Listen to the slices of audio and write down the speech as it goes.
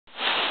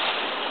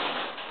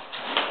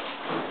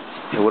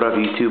Hey, what up,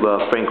 YouTube?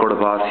 Frank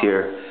Cordovas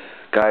here,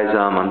 guys.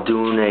 I'm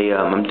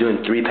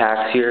doing 3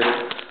 packs here.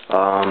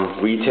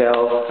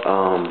 Retail.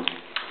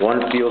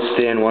 One feels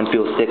thin, one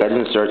feels thick. I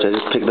didn't search. I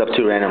just picked up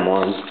 2 random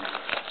ones.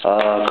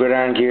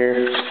 Gridiron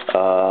gear.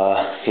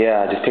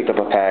 Yeah, I just picked up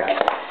a pack.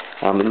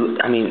 I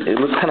mean, it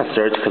looks kind of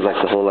searched because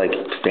like the whole like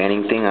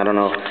fanning thing. I don't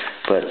know,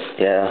 but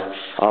yeah.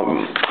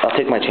 I'll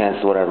take my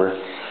chances. Whatever.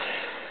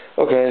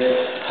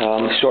 Okay.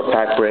 Short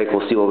pack break.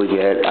 We'll see what we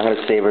get. I'm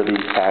gonna savor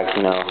these packs.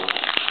 You know.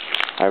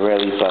 I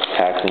rarely bust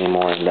packs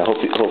anymore, and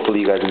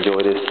hopefully you guys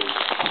enjoy this.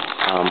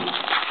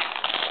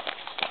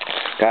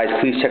 Guys,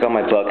 please check out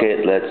my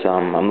bucket.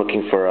 I'm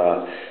looking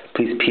for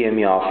please PM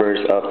me offers.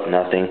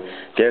 Nothing.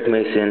 Derek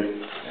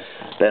Mason,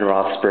 Ben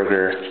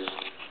Roethlisberger,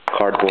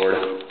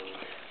 Cardboard,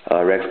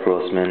 Rex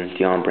Grossman,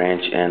 Deion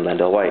Branch, and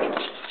Lendell White.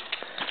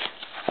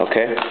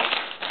 Okay,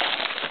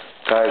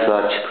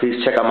 guys,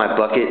 please check out my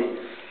bucket.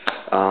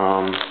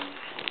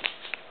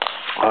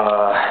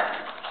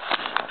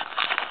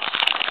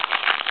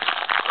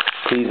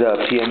 Please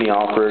PM me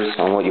offers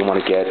on what you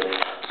want to get.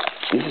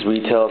 This is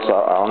retail, so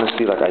I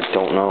honestly, like, I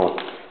don't know.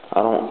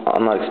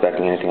 I'm not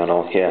expecting anything at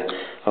all. Yeah.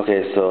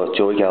 Okay, so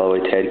Joey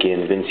Galloway, Ted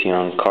Ginn, Vince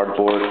Young,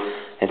 Cardboard,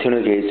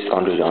 Antonio Gates,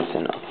 Andre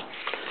Johnson.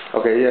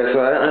 Okay, yeah,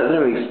 so I didn't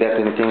really expect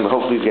anything, but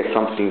hopefully we get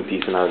something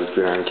decent out of this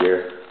gridiron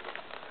gear.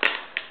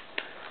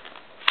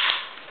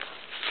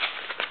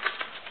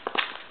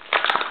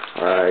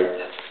 Alright.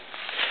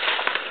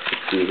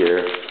 Let's see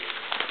here.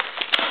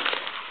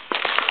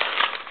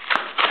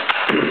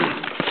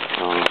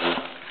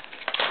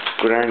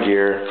 Gridiron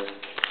gear.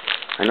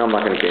 I know I'm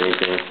not going to get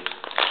anything.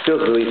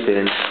 Feels really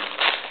thin.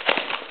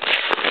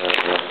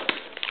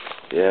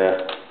 Yeah,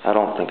 I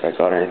don't think I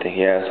got anything.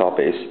 Yeah, it's all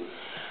base.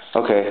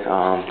 Okay,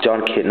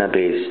 Jon Kitna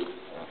base.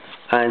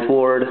 Hines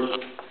Ward,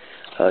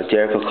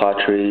 Jericho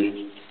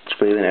Cotchery,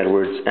 Braylon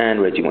Edwards,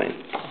 and Reggie Wayne.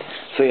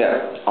 So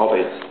yeah, all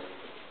base.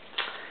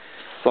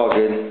 It's all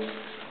good.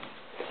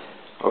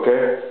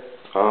 Okay.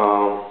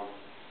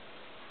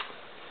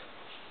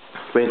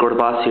 Frank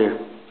Cordovas here.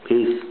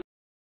 Peace.